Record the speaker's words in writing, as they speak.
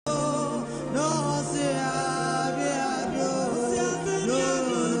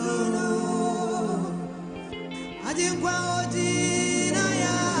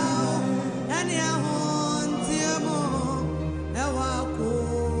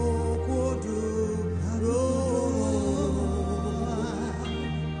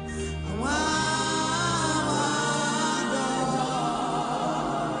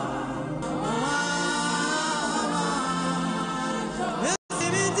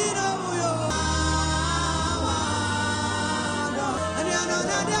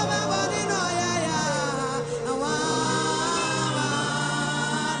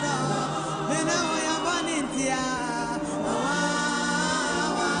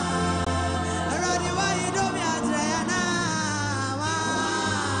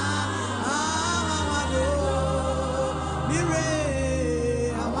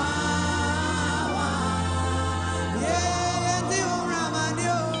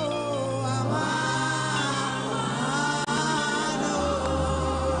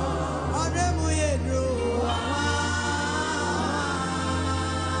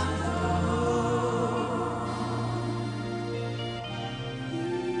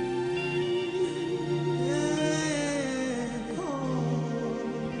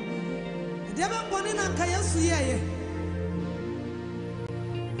boni na nka Yesu yeye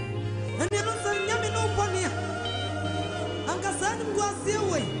ene no san nyame no boni anka sa nim go asie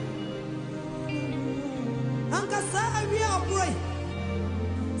we anka sa awie obroi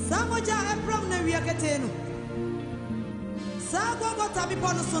sa moja epram na wie kete no sa gogo tabi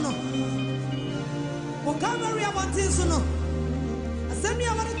pono so no o kamari abontin so no asemi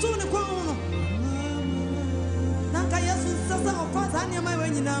aware tu ne kwa no nanka Yesu sasa ofasa anya mai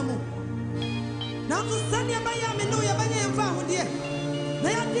wanyina mu na so sani abaya me no ya banya emfa ahode na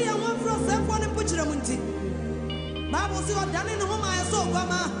ya de ya won fro se fo ne puchira mu nti Bible si odane ne ho ma ya so gwa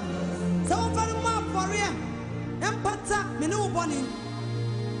ma se won fa ma fore empata me no boni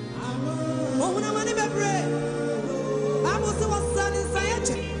o huna mani bebre Bible si wasani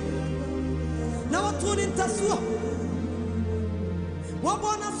sayeche na watuni ntasuo wo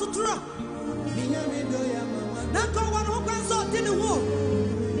bona sutura minyame do ya mama na ko wan ho kwan so tini ho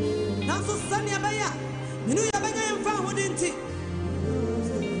na so sani abaya minu ya banya emfa ahode nti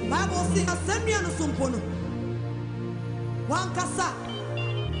Bible si asanua no sompo no wankasa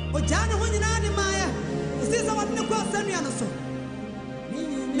ojane ho nyina de maye osisa wadne kwa asanua no so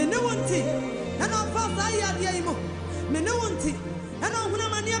mene wonti na na fa sa ya de ayimo mene wonti na na huna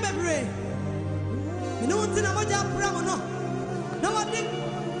mani abebre mene wonti na moja pra mo no na wadne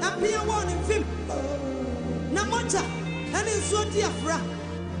apia won mfim na moja ene nsuo di afra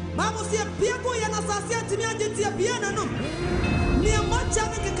Bible si apia ko ya na sase antimi agenti apia na no ni moja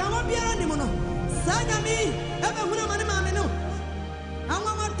ne ke kama biara ni mo no sanya mi ebe huna mani ma me no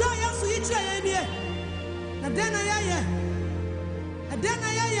anwa wada ya so yi kire ya nie na den na yaye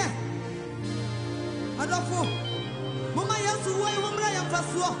adena yaye adofo mama Yesu wo e homra ya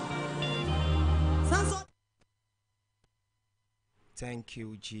faso sanso. Thank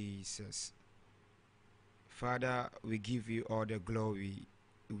you, Jesus. Father, we give you all the glory.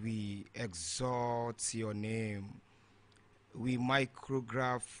 We exalt your name. We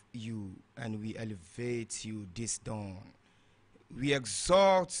micrograph you and we elevate you this dawn. We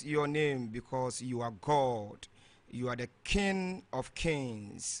exalt your name because you are God. You are the King of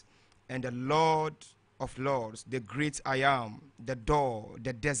kings and the Lord of lords, the great I am, the door,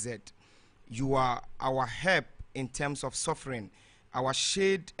 the desert. You are our help in terms of suffering, our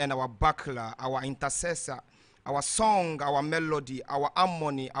shade and our buckler, our intercessor, our song, our melody, our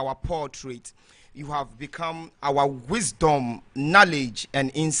harmony, our portrait. You have become our wisdom, knowledge,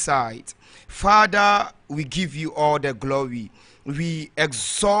 and insight. Father, we give you all the glory. We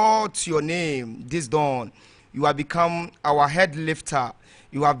exalt your name this dawn. You have become our head lifter.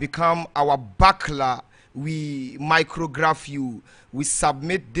 You have become our buckler. We micrograph you. We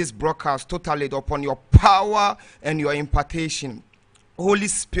submit this broadcast totally upon your power and your impartation. Holy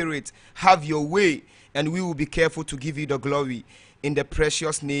Spirit, have your way, and we will be careful to give you the glory. In the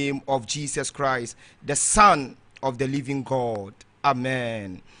precious name of Jesus Christ, the Son of the living God.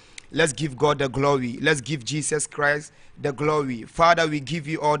 Amen. Let's give God the glory. Let's give Jesus Christ the glory. Father, we give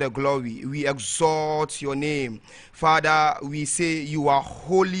you all the glory. We exalt your name. Father, we say you are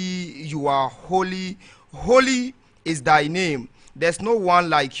holy, you are holy. Holy is thy name. There's no one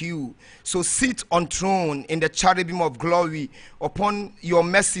like you. So sit on throne in the cherubim of glory. Upon your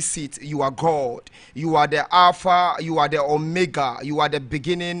mercy seat, you are God. You are the Alpha, you are the Omega, you are the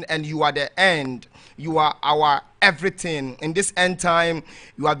beginning and you are the end. You are our everything. In this end time,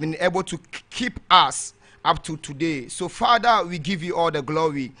 you have been able to keep us up to today. So Father, we give you all the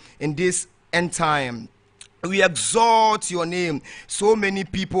glory in this end time. We exalt your name. So many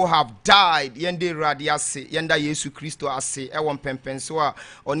people have died. Yende radiase, yenda Yesu Kristo ase. Ewon pempensoa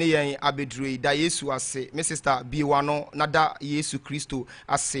one yen abedre da Yesu ase. Me sister biwano nada Yesu Kristo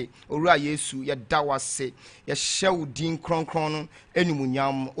ase. Owura Yesu ye da wase. Ye hyew din kronkron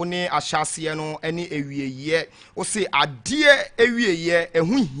enumunyam. One ahyase no ene ewieye. O se ade ewieye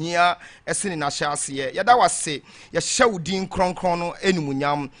ehu hia esene na ahyase ye da wase. Ye hyew din kronkron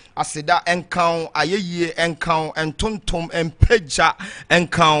enumunyam. Aseda enkan ayeye enkan entontom empeja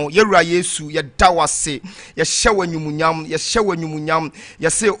enkan yewura Yesu ye dawase ye hyew anyumunyam ye hyew anyumunyam ye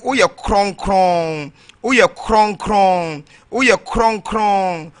se oye kronkron oye kronkron oye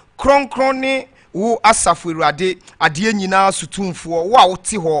kronkron kronkron ni wo asafo Awurade ade nyina sutumfo wo a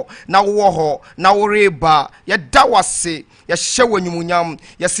wote ho na wo ho na wo reba ye dawase yɛhyɛ wo animuonyam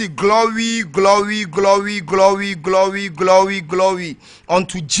yɛsi glory glory glory glory glory glory glory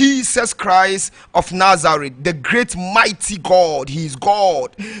unto Jesus Christ of Nazareth, the great mighty God. He is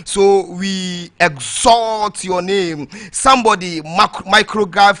God. So we exalt your name. Somebody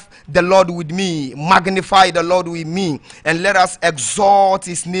micrograph the Lord with me, magnify the Lord with me, and let us exalt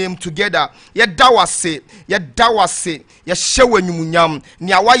his name together. Yɛdawase yɛhyɛ wo animuonyam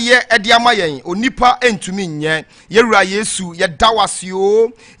nea wayɛ ɛde ama yɛn onipa entumi nyɛ yɛwura Yesu yɛdawase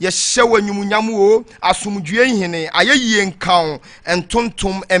o yɛhyɛ wo animuonyam o asomdwie hene ayɛyie nkan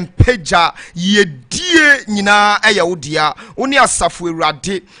entontom empagya yɛdie nyinaa ɛyɛ wo dea wo ne asafo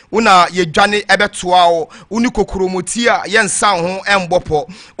Awurade wo na yɛdwane ɛbɛtoa o wo ne kokromoti a yɛnsa ho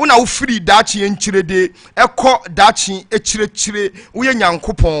ɛmbɔpɔ wo na wo firi daakye nkyirede ɛkɔ daakye ekyirɛkyirɛ wo yɛ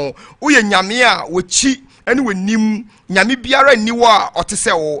Nyankopɔn wo yɛ nyame a wɔkyi ɛne wɔnim nyame biara nniwɔ a ɔte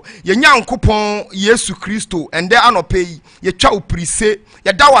sɛ wo yɛ Nyankopɔn Yesu Kristo ɛndɛ anɔpɛ yi yɛtwa wo pirise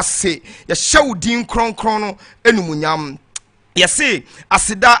yɛda wase yɛhyɛ wo din kronkron no enumunyam yɛse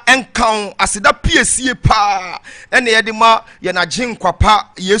aseda enkan aseda piesie pa ɛne yɛde ma yɛnagye nkwapa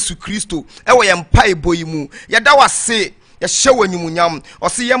Yesu Kristo ɛwɔ yɛ mpaebo yi mu yɛda wase yɛhyɛ wo animuonyam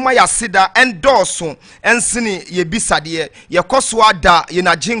ɔse yɛma yɛaseda ɛndɔɔso ɛnsene yɛbisadeɛ yɛkɔ so ada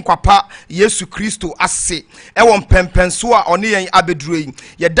yɛnagye nkwapa Yesu Kristo ase ɛwɔ mpɛmpɛnso a ɔne yɛn abɛduro yi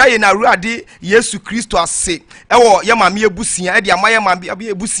yɛda yɛn Awurade Yesu Kristo ase ɛwɔ yɛ maame ebusia ɛde ama yɛ maame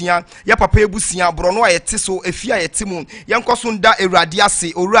ebusia yɛ papa ebusia borɔno a yɛte so efi a yɛte mu yɛnkɔ so nda Awurade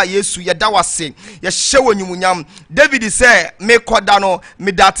ase owura Yesu yɛda wase yɛhyɛ wo animuonyam David sɛ mekɔda no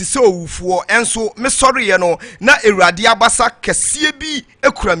medate sɛ owufoɔ ɛnso mesɔre yɛ no na Awurade aba kɛseɛ bi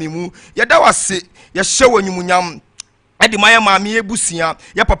ekura me mu yɛda wase yɛhyɛ wo animuonyam ɛde ma yɛ maame ebusia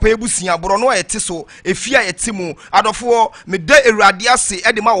yɛ papa ebusia borɔno a yɛte so efi a yɛte mu adɔfoɔ meda Awurade ase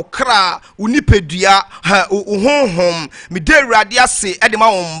ɛde ma wo kra wo nipadua wo honhom meda Awurade ase ɛde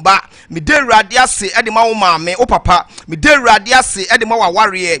ma wo mba meda Awurade ase ɛde ma wo maame wo papa meda Awurade ase ɛde ma wo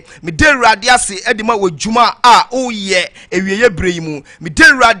awareɛ meda Awurade ase ɛde ma wo adwuma a woyɛ ewieye bere yi mu meda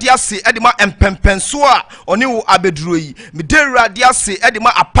Awurade ase ɛde ma empɛmpɛnso a ɔne wo abɛduro yi meda Awurade ase ɛde ma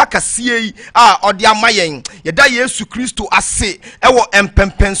apakasie yi a ɔde ama yɛn yɛda Yesu Kristo to ase ewo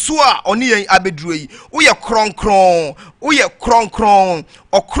empempenso a oni yen abeduro yi wo ye kronkron wo ye kronkron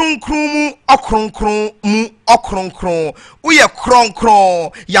okronkron mu okronkron mu okronkron wo ye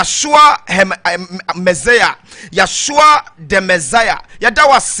kronkron Yahweh Messiah Yahweh the Messiah yada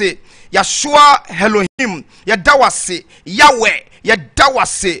wase Yahweh Elohim yada wase Yahweh yada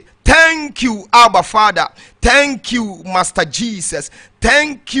wase. Thank you Abba Father, thank you Master Jesus,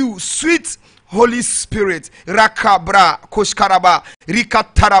 thank you sweet Holy Spirit, Rakabra, Koshkaraba,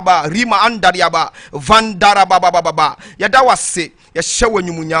 Rikataraba, Rima Andariaba, Vandaraba Baba, Yadawase, Yashawa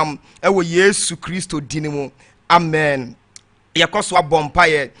Numunyam, Ewo Yesu Kristo Dinimo. Amen. Yakoswa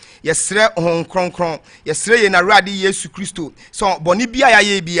bompaye, yesre hon kronkron, yesre ye na radi Yesu Kristo. So boni bia ya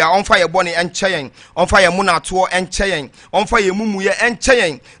ye bia, onfa ye boni encheyen, onfa ye munatuo encheyen, onfa ye mumuye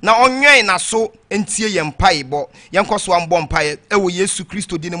encheyen, na onyen na so entie ye mpaebo. Yankoswa bompaye, ewo Yesu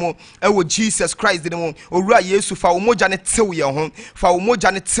Kristo dinimo, ewo Jesus Christ dinimo, owura Yesu fa umoja ne tew ye ho, fa umoja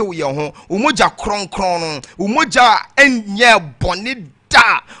ne tew ye ho, umoja kronkron, umoja enye boni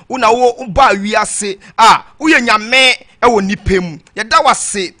da, una wo ba wiase, uye nyame ewo nipem yɛda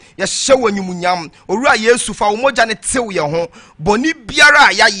wase yɛhyɛ wo animuonyam owura Yesu fa wo mogya ne tew yɛ ho bɔne biara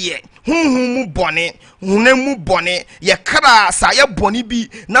a yɛayɛ honhom mu bɔne honam mu bɔne yɛkra sa yɛ bɔne bi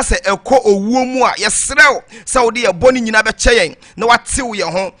na sɛ ɛkɔ owuo mu a yɛsrɛw sɛ wo de yɛ bɔne nyina bɛkyɛ yɛn na watew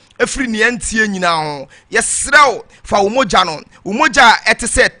yɛ ho efiri ne antie nyina ho yɛsrɛw fa wo mogya no wo mogya ɛte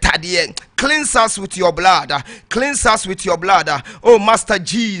sɛ tadeɛ. Cleanse us with your blood. Cleanse us with your blood. Oh, Master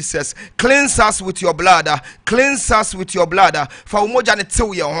Jesus. Cleanse us with your blood. Cleanse us with your blood. For umoja ne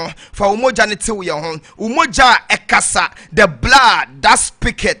tew ye ho. For umoja ne tew ye ho. Umoja ekasa. The blood that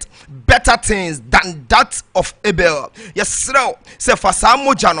speaketh better things than that of Abel. Yes, no. Say for some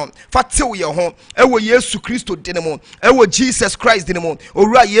moja no. For tew ye ho. Ewo Yesu Kristo dinemo. Ewo Jesus Christ dinemo.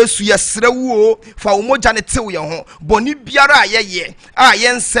 Ora Yesu yesre wo. For umoja ne tew ye ho. Boni biara ye.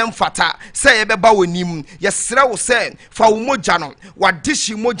 Yensem fata. Say ebeba wonim yesre wo say fa wo mogya no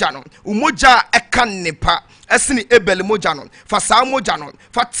wadishi mogya no umoja eka nepa esini Abel mogya no fa saa mogya no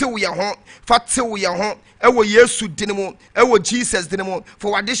fa tew ye ho ewo Yesu dinimo ewo Jesus dinimo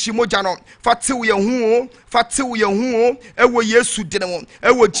for wadishi moja no fatiw ye hu ewo Yesu dinimo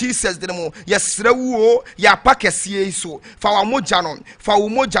ewo Jesus dinimo yesrewu o ya pakesie so fa wa moja no fa wo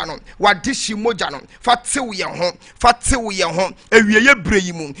moja no wadishi moja no fatiw ye ho ewie ye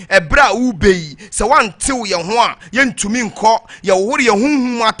breyi mu ebra u beyi se wantiw ye ho a ye ntumi nko ye wore ye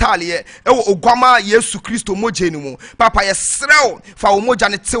hunhum atale ewo ogwama Yesu Kristo moja ni mu papa yesrew fa wo moja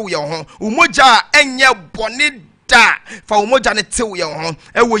ne tiw ye ho umoja enye boni da fa umoja ne tew ye ho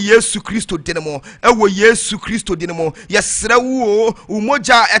ewo Yesu Kristo dinemo yesrewu o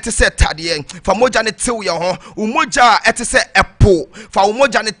umoja etese tade fa umoja ne tew ye ho umoja etese epo fa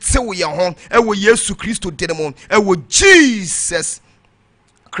umoja ne tew ye ho ewo Yesu Kristo dinemo ewo Jesus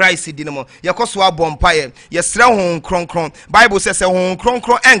Christ dinemo yakoso abompaye yesre ho kronkron Bible says ho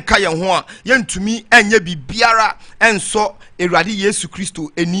kronkron enka ye ho a yentumi enye bibiara enso Eradi Yesu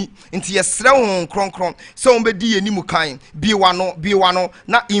Kristo eni nti yesre ho kronkron se on be di enimu kan biwano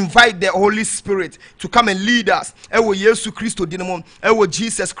na invite the Holy Spirit to come and lead us ewo Yesu Kristo dinemo ewo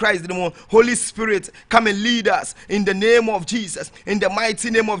Jesus Christ dinemo Holy Spirit come and lead us in the name of Jesus, in the mighty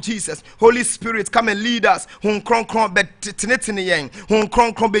name of Jesus. Holy Spirit come and lead us ho kronkron betenetene yen ho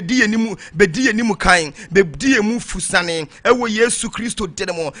kronkron bedi enimu kan bedi emu fusane ewo Yesu Kristo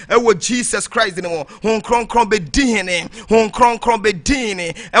dinemo ewo Jesus Christ dinemo ho kronkron bedi hene ho kronkron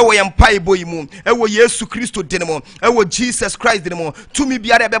bedini ewo Mpaebo imu ewo Yesu Kristo dinemo ewo Jesus Christ dinemo tumi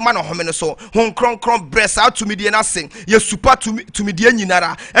biara be ma no homene so ho kronkron bresa tumi die na sen yesupa tumi die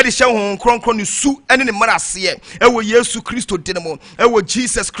nyinara e de hye ho kronkron ni su ene ne marase ewo Yesu Kristo dinemo ewo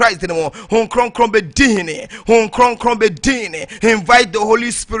Jesus Christ dinemo ho kronkron bedini invite the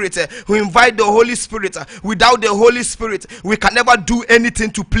Holy Spirit without the Holy Spirit we can never do anything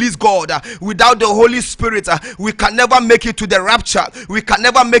to please God. Without the Holy Spirit we can never make it to the rapture. We can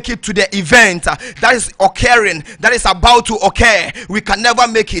never make it to the event that is occurring, that is about to occur. We can never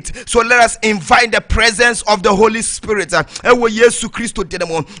make it. So let us invite the presence of the Holy Spirit. Ewo Yesu Kristo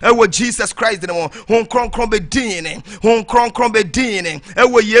dinemo ewo Jesus Christ dinemo hon kronkron bedini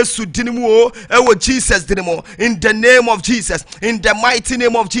ewo Yesu dinemo ewo Jesus dinemo in the name of Jesus, in the mighty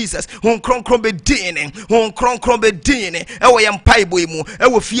name of Jesus. Hon kronkron bedini ewo Mpaebo imu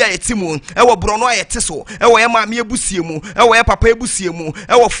ewo fia yetimu ewo brono ayetiso ewo yemama ebusiemu ewo papa ebusiemu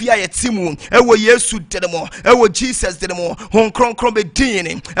ewo fia yetimu ewo Yesu dinemo ewo Jesus dinemo hon kronkron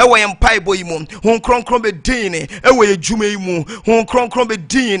bedini ewo Mpaebo imu hon kronkron bedini ewo ejuma imu hon kronkron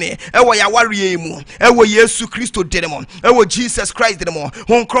bedini ewo YAHWEH imu ewo Yesu Kristo dinemo ewo Jesus Christ dinemo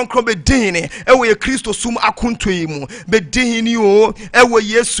hon kronkron bedini ewo ye Kristo sum akunto imu bedini o ewo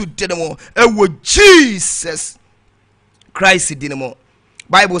Yesu dinemo ewo Jesus Christ dinemo.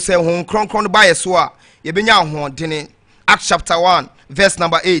 Bible say hon kronkron ba yeso a yebenya ahoɔdene. Acts chapter 1 verse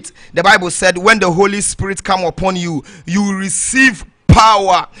number 8, the Bible said when the Holy Spirit come upon you, you will receive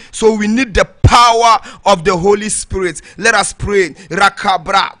power. So we need the power of the Holy Spirit. Let us pray.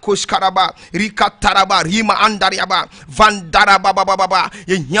 Rakabra koshkaraba rikataraba rima andariaba vandaraba baba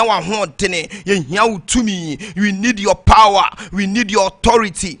yenyawa hontene yenyawu tumi. We need your power, we need your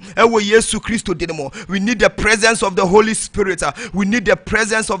authority. Ewo Yesu Kristo dinemo. We need the presence of the Holy Spirit. We need the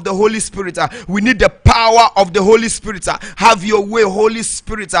presence of the Holy Spirit. We need the power of the Holy Spirit. Have your way, Holy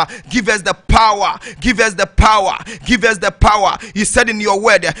Spirit. Give us the power, give us the power, give us the power. You said in your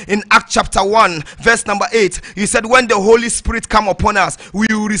word in Acts chapter 1 verse number 8, he said when the Holy Spirit come upon us, we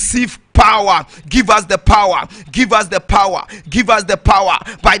will receive power. Give us the power, give us the power, give us the power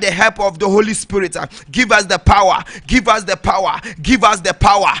by the help of the Holy Spirit. Give us the power, give us the power, give us the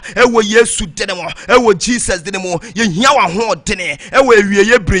power. Ewo Yesu dinemo ewo Jesus dinemo yehia wa ho dene ewo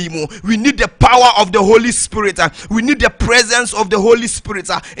ewieye bremu. We need the power of the Holy Spirit. We need the presence of the Holy Spirit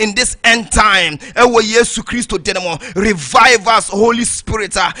in this end time. Ewo Yesu Kristo dinemo. Revive us, Holy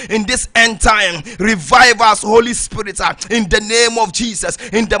Spirit, in this end time. Revive us, Holy Spirit, in the name of Jesus,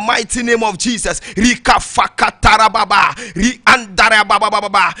 in the mighty name of Jesus. Rika fakatarababa ri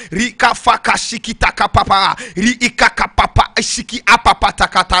andarababa rika fakashikitaka papa ri ikaka papa shiki apapa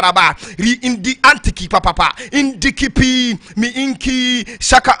takataraba ri indi antiki papa indikipi mi inki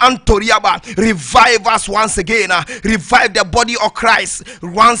shaka antoriaba. Revive us once again. Revive the body of Christ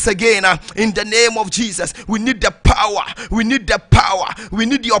once again, in the name of Jesus. We need the power, we need the power, we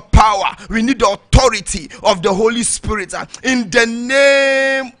need your power, we need the authority of the Holy Spirit, in the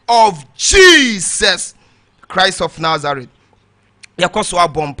name of Jesus Christ of Nazareth. Yakoso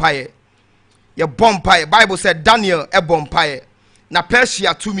abompaye ye bompaye. Bible said Daniel e bompaye na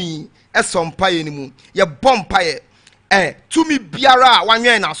Persia tumi esompaye nimu ye bompaye tumi biara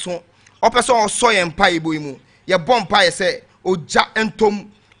wanwe na so opeso oso ye Mpaebo imu ye bompaye se oja entom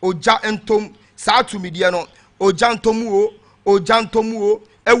saa tumidie no ojantomu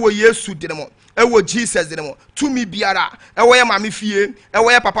ewo Yesu dinemo ewo Jesus dinemo tumi biara ewo ye mame fie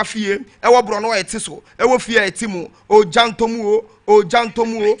ewo ye papa fie ewo bro no etiso ewo fie etimu ojantomu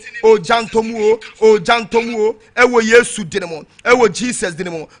ewo Yesu dinemo ewo Jesus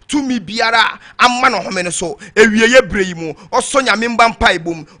dinemo tumi biara amma no homene so ewie ye breyimu oso nyame mba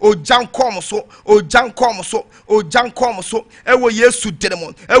mpaebom ojankom so ewo Yesu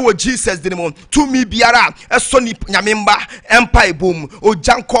dinemo ewo Jesus dinemo tumi biara eso ni nyame mba mpaebom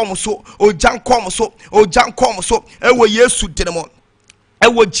ojankom so ewo Yesu dinemo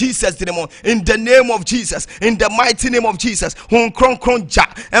ewo Jesus dinemo in the name of Jesus, in the mighty name of Jesus. Hon kron ja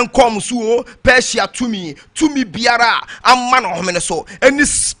enkom so Persia tumi biara amman homene so any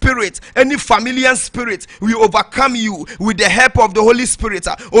spirit, any familiar spirit, we overcome you with the help of the Holy Spirit.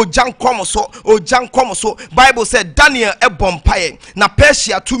 Ojankom so Bible said Danielebompaye na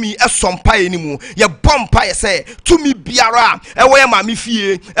Persia tumi esompaye nimu ye bompaye say tumi biara ewo ye mame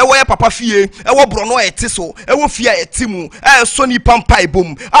fie ewo ye papa fie ewo bro no etiso ewo fia etimu so ni pampaye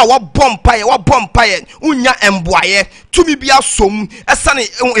bom wa bompaye unya emboaye tumi bia som esane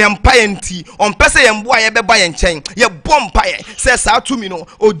empaye nti onpese emboaye beba ye nchen ye bompaye se sa tumi no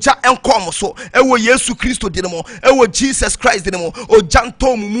oja enkom so ewo Yesu Kristo dinemo ewo Jesus Christ dinemo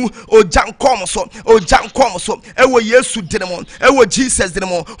ojantomumu ojankom so ewo Yesu dinemo ewo Jesus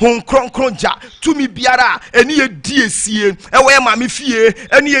dinemo hon kronkron ja tumi biara eni ye diesie ewo ye mame fie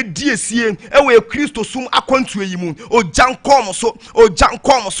eni ye diesie ewo ye Kristo sum akwantu eyimu ojankom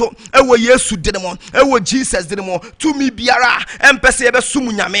so ewo Yesu dinemo ewo Jesus dinemo tumi biara empese ye be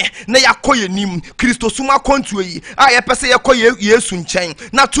sum nyame na yakoye nim Kristo sum akwantu eyi a ye pese ye koye Yesu nchen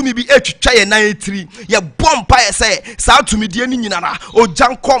na tumi bi etwitwa ye nan etiri ye bompa ye se sa tumi die ni nyinara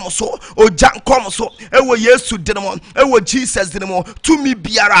ojankom so ewo Yesu dinemo ewo Jesus dinemo tumi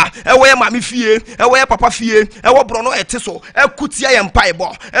biara ewo ye mame fie ewo ye papa fie ewo bro no etiso ekutia ye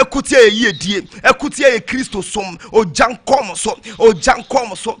mpaebo ekutia ye yedie ekutia ye Kristo sum ojankom so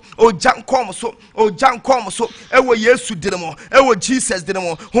ewo Yesu dinemo ewo Jesus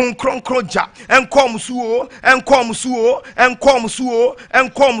dinemo hon kronkron ja enkom suo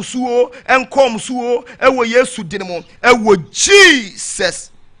ewo Yesu dinemo ewo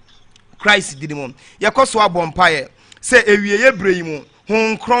Jesus Christ dinemo yakoso abompaye se ewie ye breyimu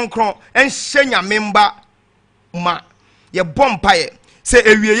hon kronkron enhye nyame mba ma ye bompaye se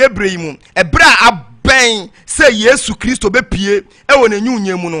ewie ye breyimu ebra ben se Yesu Kristo be pie ewo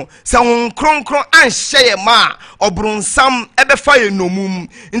n'anyunya mu no se hon kronkron anhye ye ma obronsam ebefa ye nomum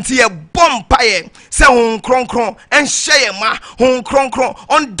nti ye bompaye se hon kronkron enhye ye ma hon kronkron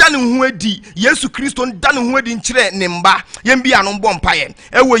ondane hu adi Yesu Kristo ondane hu adi nkire ne mba yembia no bompaye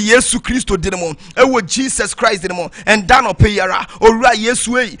ewo Yesu Kristo dinemo ewo Jesus Christ dinemo enda no peyara owura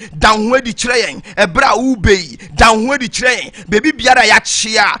Yesu ei dan hu adi kire yen ebra ubei dan hu adi kire yen bebi biara ya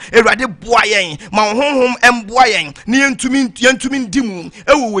chia Ewurade boa yen ma honhom emboa yen ne yentumi ndimu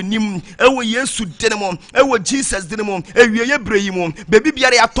ewo wenim ewo Yesu dinemo ewo Jesus dinemo ewie ye breyimu bebi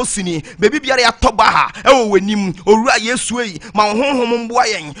biara ya tosini bebi biara ya tobaha ewo wenim owura Yesu ei ma honhom mboa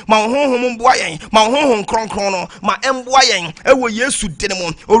yen ma honhom kronkron no ma emboa yen ewo Yesu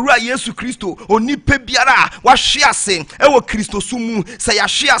dinemo owura Yesu Kristo onipe biara wa hwease ewo Kristo sumu se ya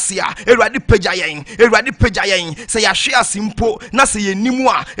hwease a Ewurade pagya yen se ya hwease mpo na se ye nimu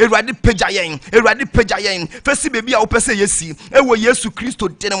a Ewurade pagya yen fesi bebi a opese yesi ewo Yesu Kristo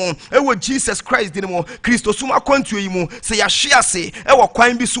dinemo ewo Jesus Christ dinemo Kristo suma kwantu yimu se ya hwease ewo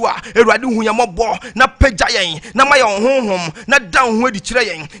kwan bi so a Ewurade hu ya mobo na pagya yen na ma ye honhom na dan hu adi kire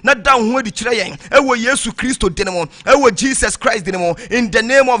yen ewo Yesu Kristo dinemo ewo Jesus Christ dinemo in the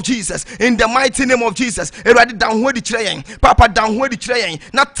name of Jesus, in the mighty name of Jesus. Ewurade dan hu adi kire yen papa dan hu adi kire yen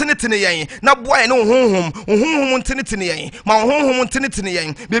na tenetene yen na boa no honhom tenetene yen ma honhom tenetene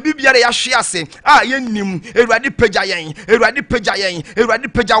yen bebi biara ya hwease a yennim Ewurade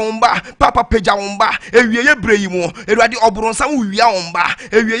pagya womba papa pagya womba ewie ye breyimu Ewurade obronsam wia womba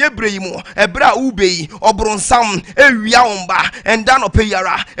ewie ye breyimu ebra ubei obronsam ewia womba enda no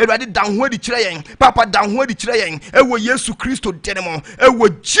peyara Ewurade dan hu adi kire yen papa dan hu adi kire yen ewo Yesu Kristo dinemo ewo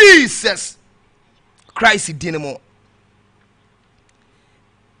Jesus Christ dinemo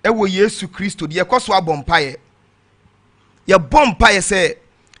ewo Yesu Kristo de yekoso abompaye ye bompaye se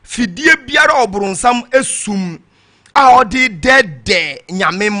fidie biara obronsam esum a odi dede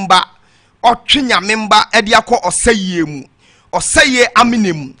nyamemba otwe nyamemba ede akọ oseye mu oseye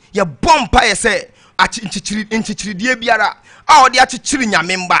aminem ye bompaye se nchichiridie biara a odi achichiri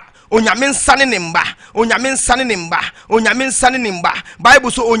nyamemba onyame nsane ne mba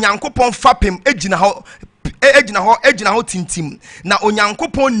Bible so onyankopon fapem ejina ho ejina ho tintim na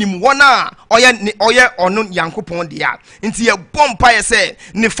onyankopon nim wona oye ono yankopon dia nti ye bompa ye se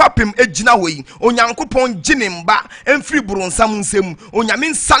ne fapem ejina ho yi onyankopon gine mba emfiri buronsam nsem onyame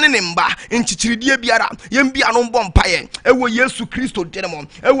nsane ne mba nchichiridie biara yembia no bompa ye ewo Yesu Kristo denemo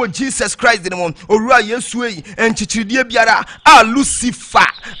ewo Jesus Christ denemo owura Yesu yi nchichiridie biara a Lucifer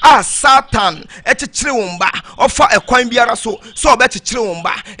a Satan echichire wo mba ofa ekwan biara so obechichire wo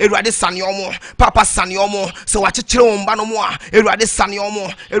mba Ewurade sane omo papa sane omo se wachichire wo mba no mo a Ewurade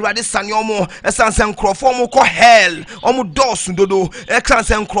sane omo esanse nkrofo omo ko hell omo dosu dodo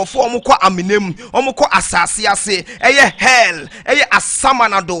esanse nkrofo omo ko aminem omo ko asase ase eye hell eye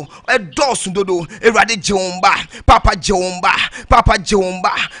asamanado dosu dodo Ewurade jeomba papa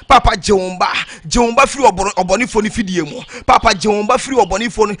jeomba firi obonifo ni fidie mu papa jeomba firi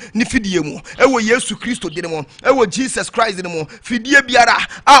obonifo ni fidie mu ewo Yesu Kristo dinemo ewo Jesus Christ dinemo fidie biara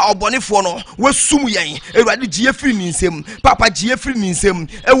a obonifo no wasum yen Ewurade gie firi ninsem papa gie firi ninsem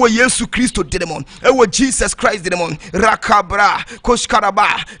ewo Yesu Kristo dinemo ewo Jesus Christ dinemo rakabra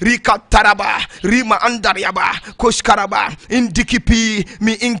koshkaraba rikataraba rima andariaba koshkaraba indikipi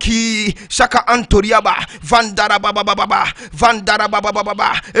mi inki shaka antoriaba vandaraba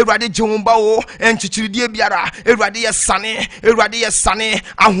Ewurade jeomba o enchichiridie biara Ewurade ye sane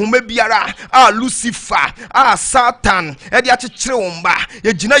ahome biara a Lucifer a Satan edi achechire womba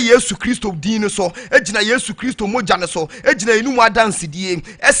ejina Yesu Kristo din so ejina Yesu Kristo moja ne so ejina enum adansidie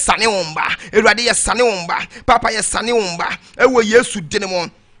esane womba Ewurade ye sane womba papa ye sane womba ewo Yesu dinemo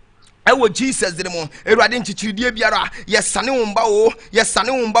ewo Jesus dinemo Ewurade nchichiridie biara yesane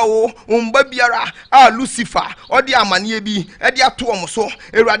womba o umba biara a Lucifer odi amane bi edi ato omo so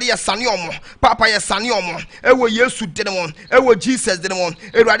Ewurade yesane omo papa yesane omo ewo Yesu dinemo ewo Jesus dinemo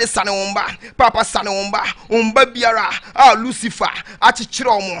Ewurade sane womba papa sane womba umba biara a Lucifer achichire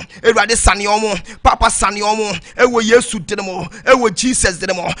omo Ewurade sane omo papa sane omo ewo Yesu dinemo ewo Jesus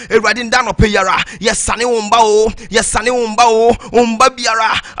dinemo Ewurade ndano peyara yesane womba o umba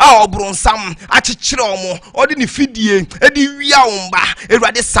biara a bronsam achichire omo odi ni fidie edi wia womba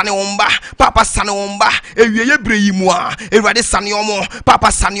Ewurade sane womba papa sane womba ewieye breyimu a Ewurade sane omo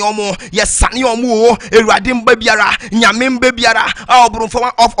papa sane omo ye sane omo o Ewurade mba biara nyame mba biara a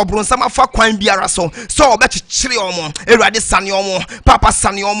obronsam afa kwan biara so obechichire omo Ewurade sane omo papa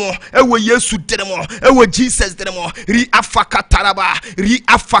sane omo ewo Yesu dinemo ewo Jesus dinemo ri afakataraba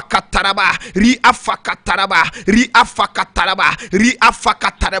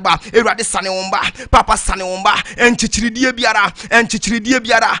Ewurade sane womba papa sane womba enchichiridie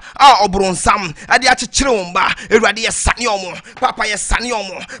biara a obronsam ade achichire womba Ewurade ye sane omo papa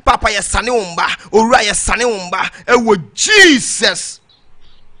ye sane womba owura ye sane womba ewo Jesus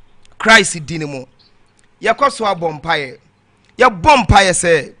Christ dinemo yakoso abompaye ya bompaye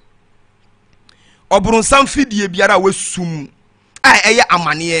se obronsam fidie biara wasum eye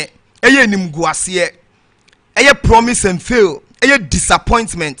amane eye nimguase eye promise and fail eye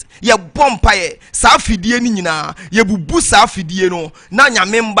disappointment ye bompaye sa afidie ni nyina ye bubu sa afidie no na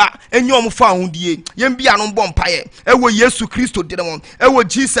nyamemba enyom fa ahudie ye mbia no bompaye ewo Yesu Kristo dinemo ewo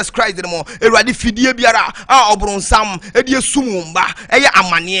Jesus Christ dinemo Ewurade fidie biara a obronsam edie sumumba eye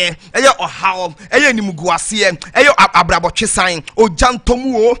amane eye ohaw eye nimguase eye abrabotwesan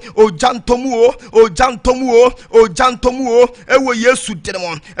ojantomu ewo Yesu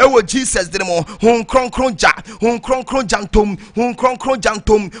dinemo ewo Jesus dinemo hon kronkron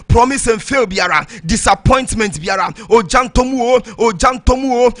jantom promise and fail biara disappointment biara ojantomu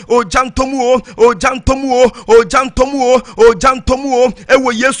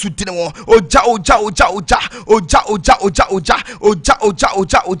ewo Yesu dinemo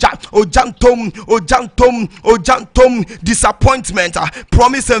ojantom disappointment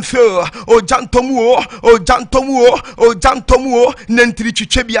promise and fail ojantomu nentri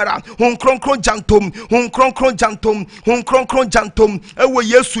chiche biara hon kronkron jantom ewo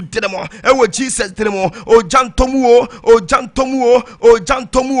Yesu dinemo ewo Jesus dinemo ojantomu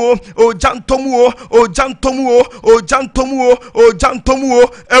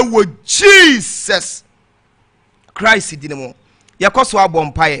ewo Jesus Christ dinemo yakoso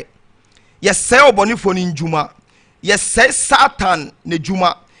abompaye yesɛ obonifo ni njuma yesɛ Satan ne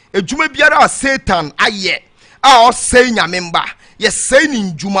juma ejuma biara Satan aye a osɛ nyamemba yesɛ ni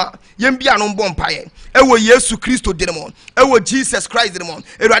njuma yembia no bompaye ewo Yesu Kristo dinemo ewo Jesus Christ dinemo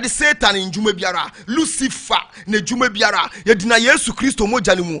erade Satan njuma biara Lucifer ne juma biara yedina Yesu Kristo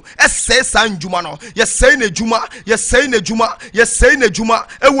moja ne mu ese sa njuma no yesei ne juma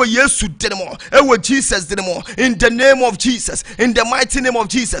ewo Yesu dinemo ewo Jesus dinemo in the name of Jesus, in the mighty name of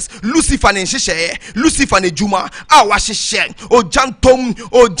Jesus. Lucifer ne nhyehyɛ Lucifer ne juma a wahyehyɛ o jantom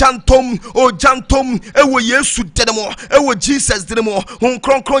ewo Yesu dinemo ewo Jesus dinemo hun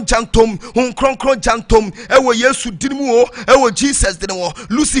kronkron jantom ewo Yesu dinemo ewo Jesus dinemo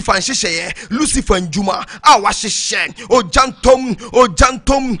Lucifer nhyehyɛ Lucifer njuma a wahyehyɛ o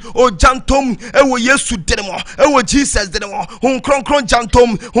jantom ewo Yesu dinemo ewo Jesus dinemo hun kronkron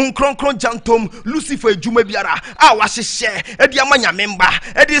jantom Lucifer juma biara a wahyehyɛ edi amanya memba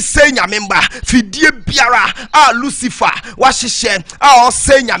edi say nyamemba fidie biara a Lucifer wahyehyɛ a o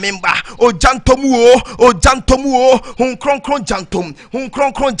say nyamemba o jantom hun kronkron jantom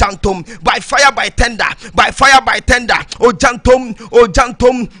by fire by tender o jantom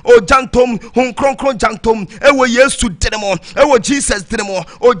hun kronkron jantom ewo Yesu dinemo ewo Jesus dinemo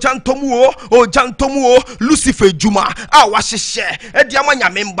o jantom Lucifer juma a wahyehyɛ edi amanya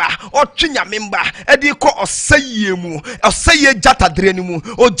memba o twanyamemba edi ko osayie mu osayie jatadre ni mu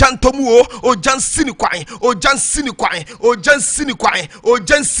o jantom o jansini kwan o jansini kwan o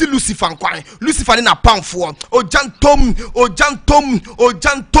jansi Lucifer kwan Lucifer ni na pamfo o jantom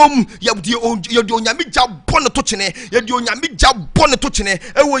yedi onyame jabon to chene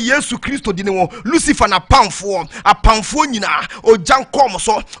ewo Yesu Kristo dinemo Lucifer na apamfo nyina o jankom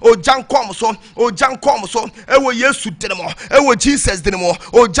so ewo Yesu dinemo ewo Jesus dinemo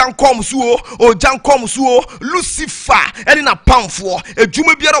o jankom so Lucifer eni na pamfo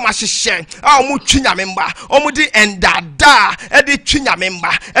ejuma biara o mahyehyɛ a o mu twanyamemba o mu di endada edi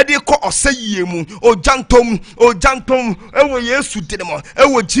twanyamemba edi ko osayie mu o jantom ewo Yesu dinemo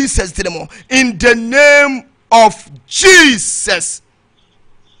ewo Jesus dinemo in the name of Jesus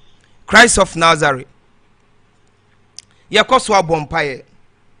Christ of Nazareth. Ye koso abompaye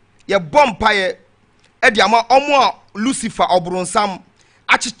ye bompaye edi ama omo a Lucifer obronsam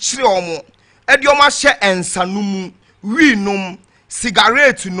achichire omo edi omo ahye ensanumu winum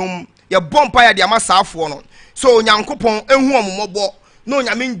cigarette num ye bompaye edi ama saafo no so onyankopon ehu omo mobo na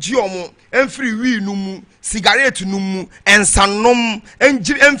onyame ngi omo emfiri winum cigarette num ensanom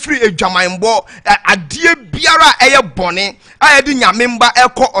emfiri edwamanbo adie biara eye bone ayedi nyamemba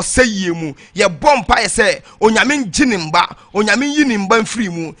eko osayie mu ye bompa ye se onyame nginimba onyame yinimba mfiri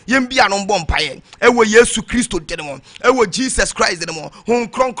mu yembia no bompa ye ewo Yesu Kristo denemo ewo Jesus Christ denemo hun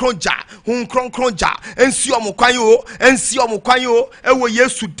kronkron ja ensi omukwan yo ewo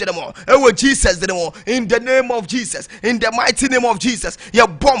Yesu denemo ewo Jesus denemo in the name of Jesus, in the mighty name of Jesus ye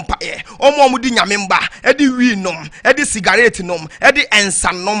bompa ye omo di nyamemba edi winom edi cigarette nom edi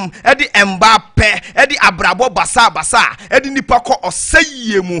ensanom edi embape edi abrabo basa edi nipa ko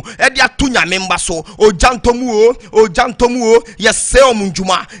osayie mu edi atu nyamemba so o jantom yese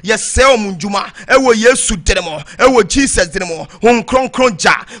omunjuma ewo Yesu dinemo ewo Jesus dinemo hun kronkron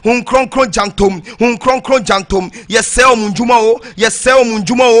jantom yese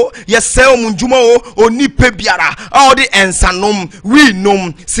omunjuma onipe biara all the ensanom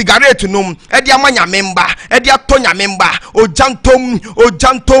winom cigarette nom edi amanya memba edi atonya memba o jantom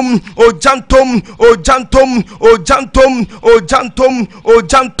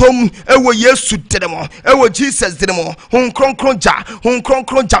ewo Yesu dinemo ewo Jesus dinemo hun kronkron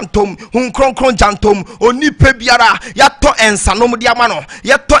jantom onipe biara yato ensanom di amano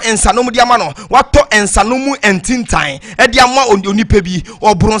wato ensanom entintan edi ama onipe bi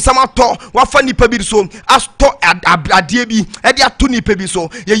obronsam ato wafa nipa bi so asto adie bi edi ato nipa bi so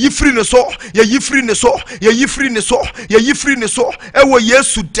ye yifri ne so ewo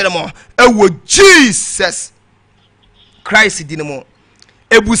Yesu dinemo ewo Jesus Christ dinemo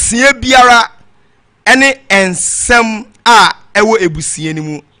ebusie biara ene ensem a ewo ebusie ni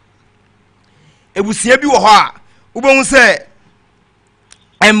mu ebusie bi wo ho a ubon se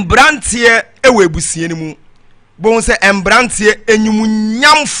embrantie ewo ebusie ni mu bon se embrantie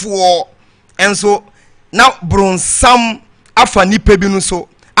enyumunyamfo enso na bronsam afa nipa bi no so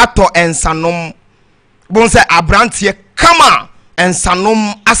ato ensanom bon se abrantie kama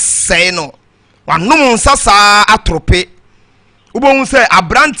ensanom asɛe no wanom nsasa atrope ubon se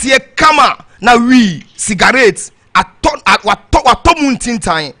abrantie kama na wi cigarette wato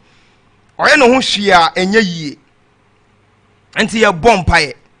muntintan oye no ho hwia enye yie enti ye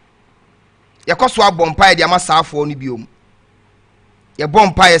bompae ye koso abompae de amasaafo no biom ye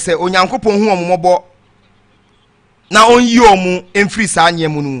bompae se onyankopon hu omomobo na onyi omu emfiri saa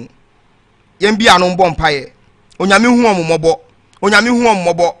nyemu no yembia no bompae onyame hu omomobo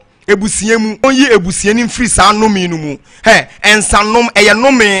ebusie mu onyi ebusie ni mfiri saa nnome no mu ensanom eye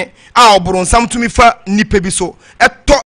nnome a oboronsam tumi fa nipa bi so eto